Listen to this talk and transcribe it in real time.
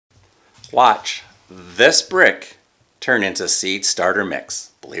Watch this brick turn into seed starter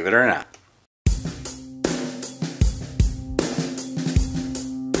mix, believe it or not.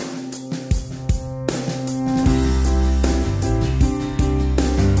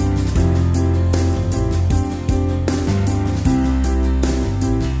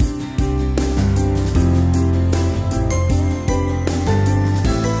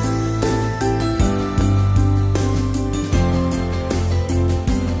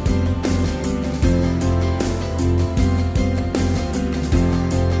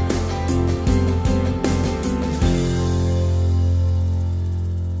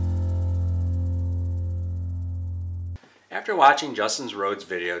 After watching Justin Rhodes'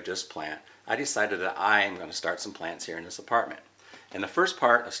 video, Just Plant, I decided that I am going to start some plants here in this apartment. And the first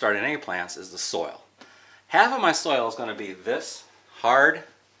part of starting any plants is the soil. Half of my soil is going to be this hard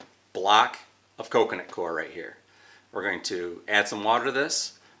block of coconut coir right here. We're going to add some water to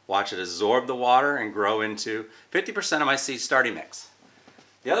this, watch it absorb the water and grow into 50% of my seed starting mix.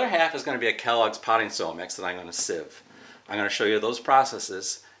 The other half is going to be a Kellogg's potting soil mix that I'm going to sieve. I'm going to show you those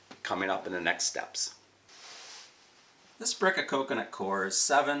processes coming up in the next steps. This brick of coconut coir is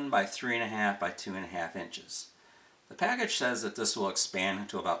 7 by 3.5 by 2.5 inches. The package says that this will expand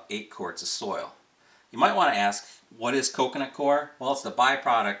to about 8 quarts of soil. You might want to ask, what is coconut coir? Well, it's the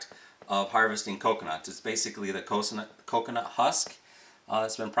byproduct of harvesting coconuts. It's basically the coconut husk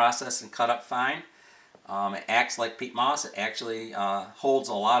that's been processed and cut up fine. It acts like peat moss. It actually holds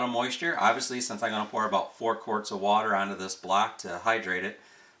a lot of moisture. Obviously, since I'm going to pour about 4 quarts of water onto this block to hydrate it,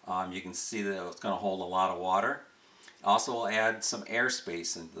 you can see that it's going to hold a lot of water. Also will add some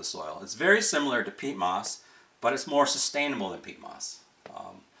airspace into the soil. It's very similar to peat moss, but it's more sustainable than peat moss.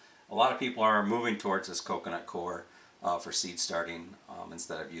 A lot of people are moving towards this coconut coir for seed starting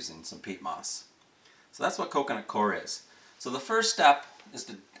instead of using some peat moss. So that's what coconut coir is. So the first step is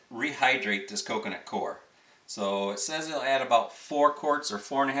to rehydrate this coconut coir. So it says it'll add about 4 quarts or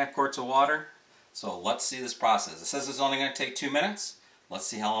 4.5 quarts of water. So let's see this process. It says it's only going to take 2 minutes. Let's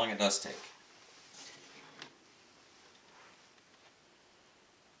see how long it does take.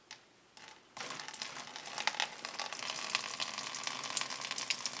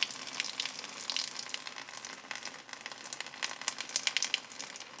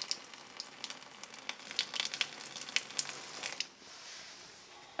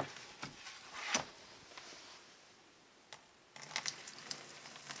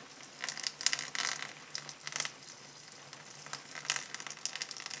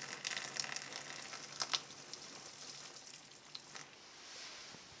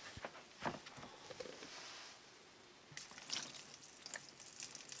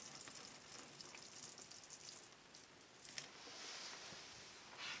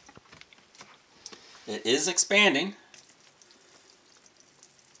 It is expanding.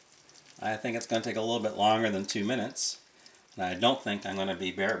 I think it's going to take a little bit longer than 2 minutes. And I don't think I'm going to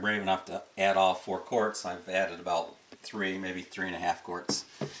be brave enough to add all 4 quarts. I've added about 3, maybe 3.5 quarts.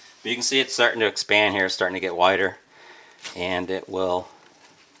 But you can see it's starting to expand here, it's starting to get wider. And it will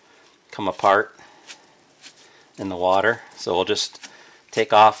come apart in the water. So we'll just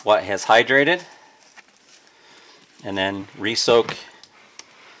take off what has hydrated and then re-soak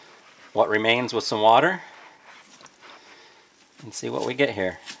what remains with some water and see what we get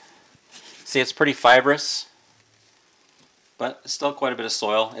here. See, it's pretty fibrous, but still quite a bit of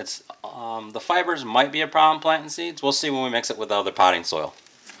soil. It's the fibers might be a problem planting seeds. We'll see when we mix it with the other potting soil.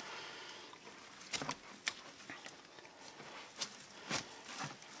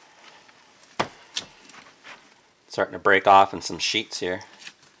 Starting to break off in some sheets here.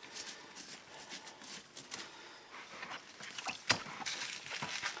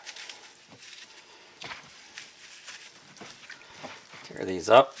 Tear these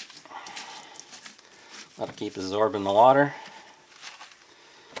up. Let it keep absorbing the water.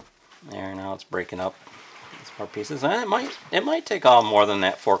 There, now it's breaking up. It's more pieces. And it might take all more than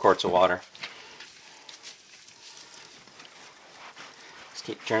that 4 quarts of water. Just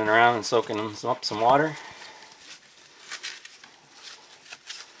keep turning around and soaking up some water.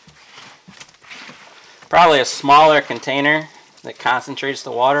 Probably a smaller container that concentrates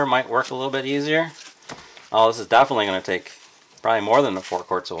the water might work a little bit easier. Oh, this is definitely going to take probably more than the 4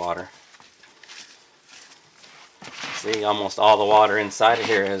 quarts of water. See, almost all the water inside of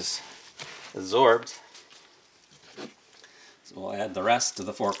here is absorbed. So we'll add the rest to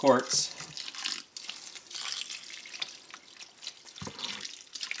the 4 quarts. I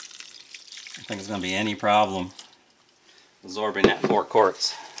don't think it's going to be any problem absorbing that 4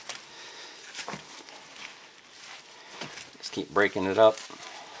 quarts. Just keep breaking it up.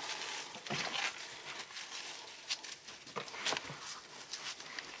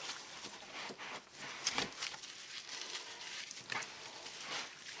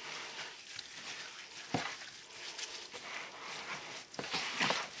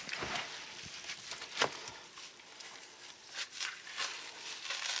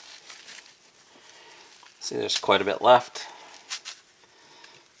 See, there's quite a bit left.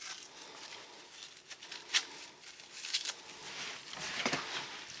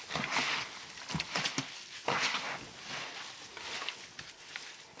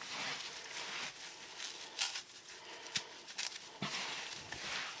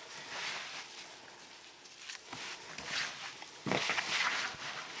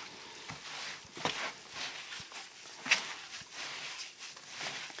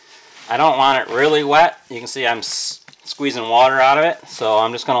 I don't want it really wet. You can see I'm squeezing water out of it, so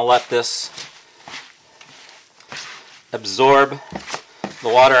I'm just going to let this absorb the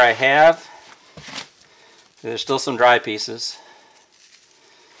water I have. There's still some dry pieces.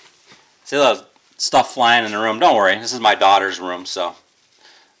 See that stuff flying in the room? Don't worry, this is my daughter's room, so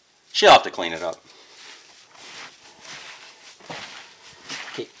she'll have to clean it up.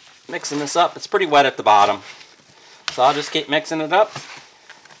 Keep mixing this up. It's pretty wet at the bottom, so I'll just keep mixing it up.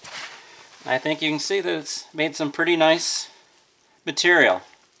 I think you can see that it's made some pretty nice material.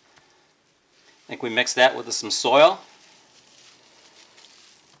 I think we mixed that with some soil.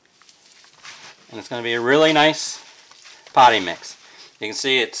 And it's going to be a really nice potty mix. You can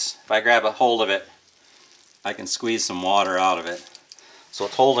see it's, if I grab a hold of it, I can squeeze some water out of it. So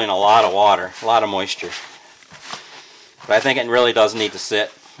it's holding a lot of water, a lot of moisture. But I think it really does need to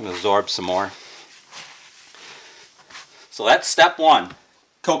sit and absorb some more. So that's step one,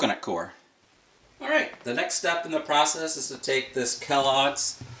 coconut coir. Alright, the next step in the process is to take this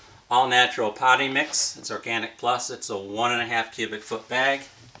Kellogg's All Natural Potty Mix. It's Organic Plus. It's a 1.5 cubic foot bag.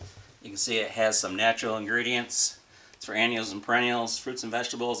 You can see it has some natural ingredients. It's for annuals and perennials, fruits and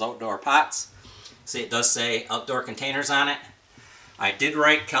vegetables, outdoor pots. See, it does say outdoor containers on it. I did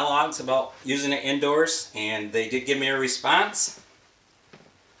write Kellogg's about using it indoors, and they did give me a response.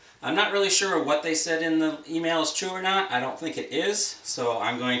 I'm not really sure what they said in the email is true or not. I don't think it is, so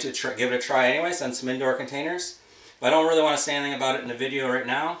I'm going to give it a try anyway, send some indoor containers. But I don't really want to say anything about it in the video right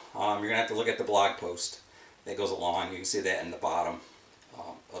now. You're going to have to look at the blog post that goes along. You can see that in the bottom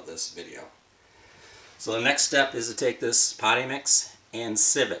of this video. So the next step is to take this potty mix and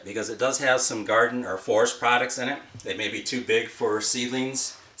sieve it, because it does have some garden or forest products in it. They may be too big for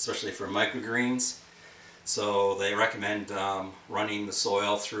seedlings, especially for microgreens. So they recommend running the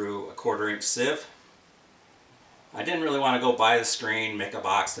soil through a 1/4 inch sieve. I didn't really want to go buy the screen, make a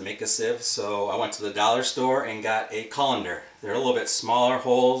box to make a sieve, so I went to the dollar store and got a colander. They're a little bit smaller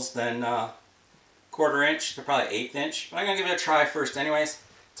holes than 1/4 inch. They're probably 1/8 inch, but I'm going to give it a try first anyways.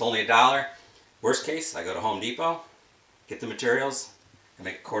 It's only $1. Worst case, I go to Home Depot, get the materials, and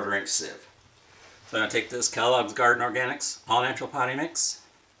make a 1/4 inch sieve. So I'm going to take this Kellogg's Garden Organics All Natural Potty Mix,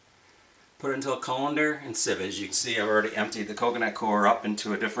 put it into a colander and sieve it. As you can see, I've already emptied the coconut coir up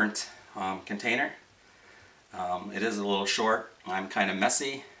into a different container. It is a little short. I'm kind of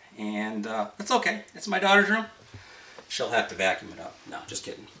messy, and it's okay. It's my daughter's room. She'll have to vacuum it up. No, just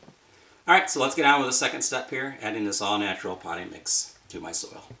kidding. Alright, so let's get on with the second step here, adding this all natural potty mix to my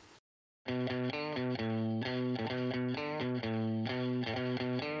soil.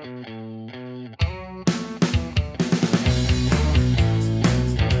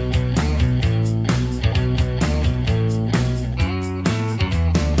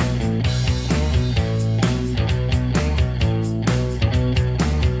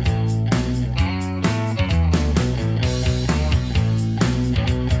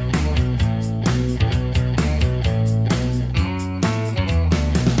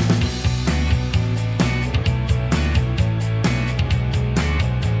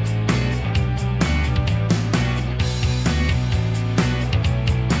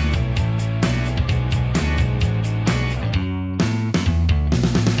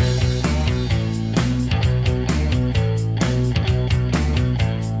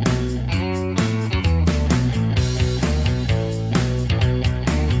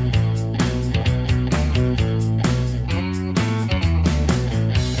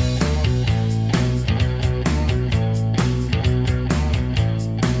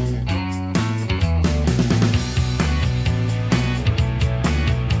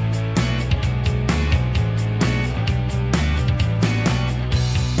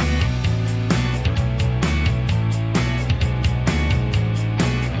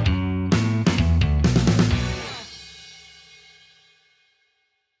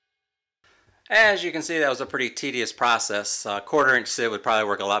 As you can see, that was a pretty tedious process. 1/4 inch sieve would probably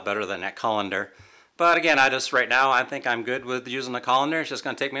work a lot better than that colander. But again, right now, I think I'm good with using the colander. It's just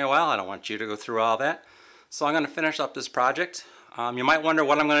going to take me a while. I don't want you to go through all that. So I'm going to finish up this project. You might wonder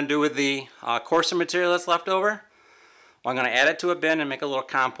what I'm going to do with the coarser material that's left over. Well, I'm going to add it to a bin and make a little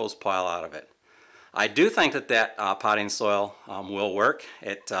compost pile out of it. I do think that potting soil will work.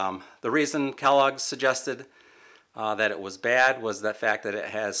 The reason Kellogg's suggested that it was bad was the fact that it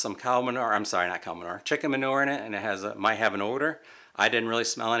has some cow manure, I'm sorry, not cow manure, chicken manure in it, and it might have an odor. I didn't really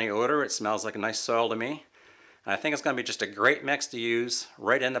smell any odor. It smells like a nice soil to me. And I think it's going to be just a great mix to use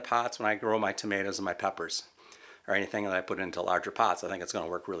right in the pots when I grow my tomatoes and my peppers, or anything that I put into larger pots. I think it's going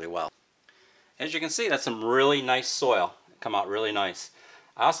to work really well. As you can see, that's some really nice soil. Come out really nice.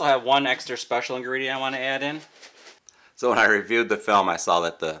 I also have one extra special ingredient I want to add in. So when I reviewed the film, I saw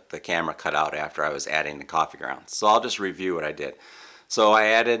that the camera cut out after I was adding the coffee grounds. So I'll just review what I did. So I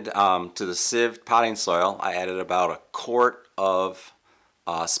added to the sieved potting soil, I added about a quart of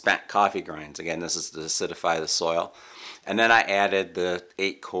spent coffee grinds. Again, this is to acidify the soil. And then I added the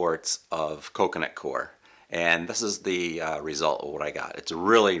 8 quarts of coconut coir. And this is the result of what I got. It's a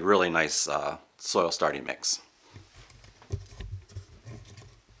really, really nice soil starting mix.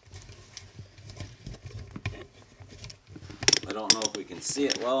 I don't know if we can see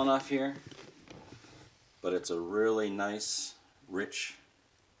it well enough here, but it's a really nice, rich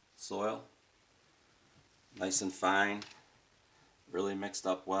soil. Nice and fine, really mixed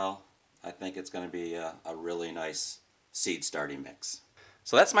up well. I think it's going to be a really nice seed starting mix.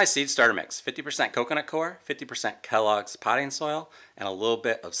 So that's my seed starter mix. 50% coconut coir, 50% Kellogg's potting soil, and a little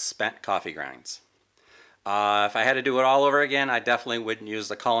bit of spent coffee grinds. If I had to do it all over again, I definitely wouldn't use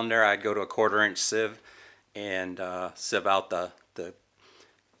the colander. I'd go to a 1/4-inch sieve and sieve out the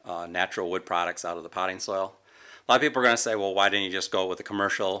natural wood products out of the potting soil. A lot of people are going to say, well, why didn't you just go with a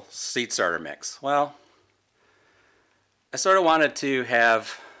commercial seed starter mix? Well, I sort of wanted to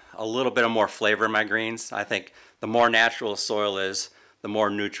have a little bit of more flavor in my greens. I think the more natural soil is, the more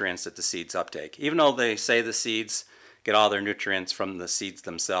nutrients that the seeds uptake. Even though they say the seeds get all their nutrients from the seeds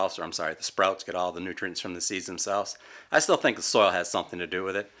themselves, or I'm sorry, the sprouts get all the nutrients from the seeds themselves, I still think the soil has something to do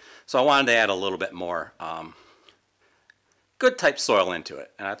with it. So I wanted to add a little bit more good type soil into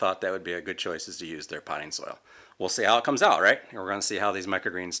it, and I thought that would be a good choice is to use their potting soil. We'll see how it comes out, right? And we're going to see how these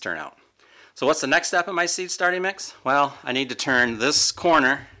microgreens turn out. So what's the next step in my seed starting mix? Well, I need to turn this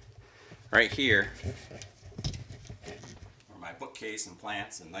corner right here, where my bookcase and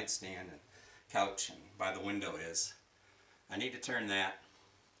plants and nightstand and couch and by the window is. I need to turn that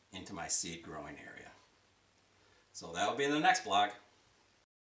into my seed growing area. So that'll be in the next blog.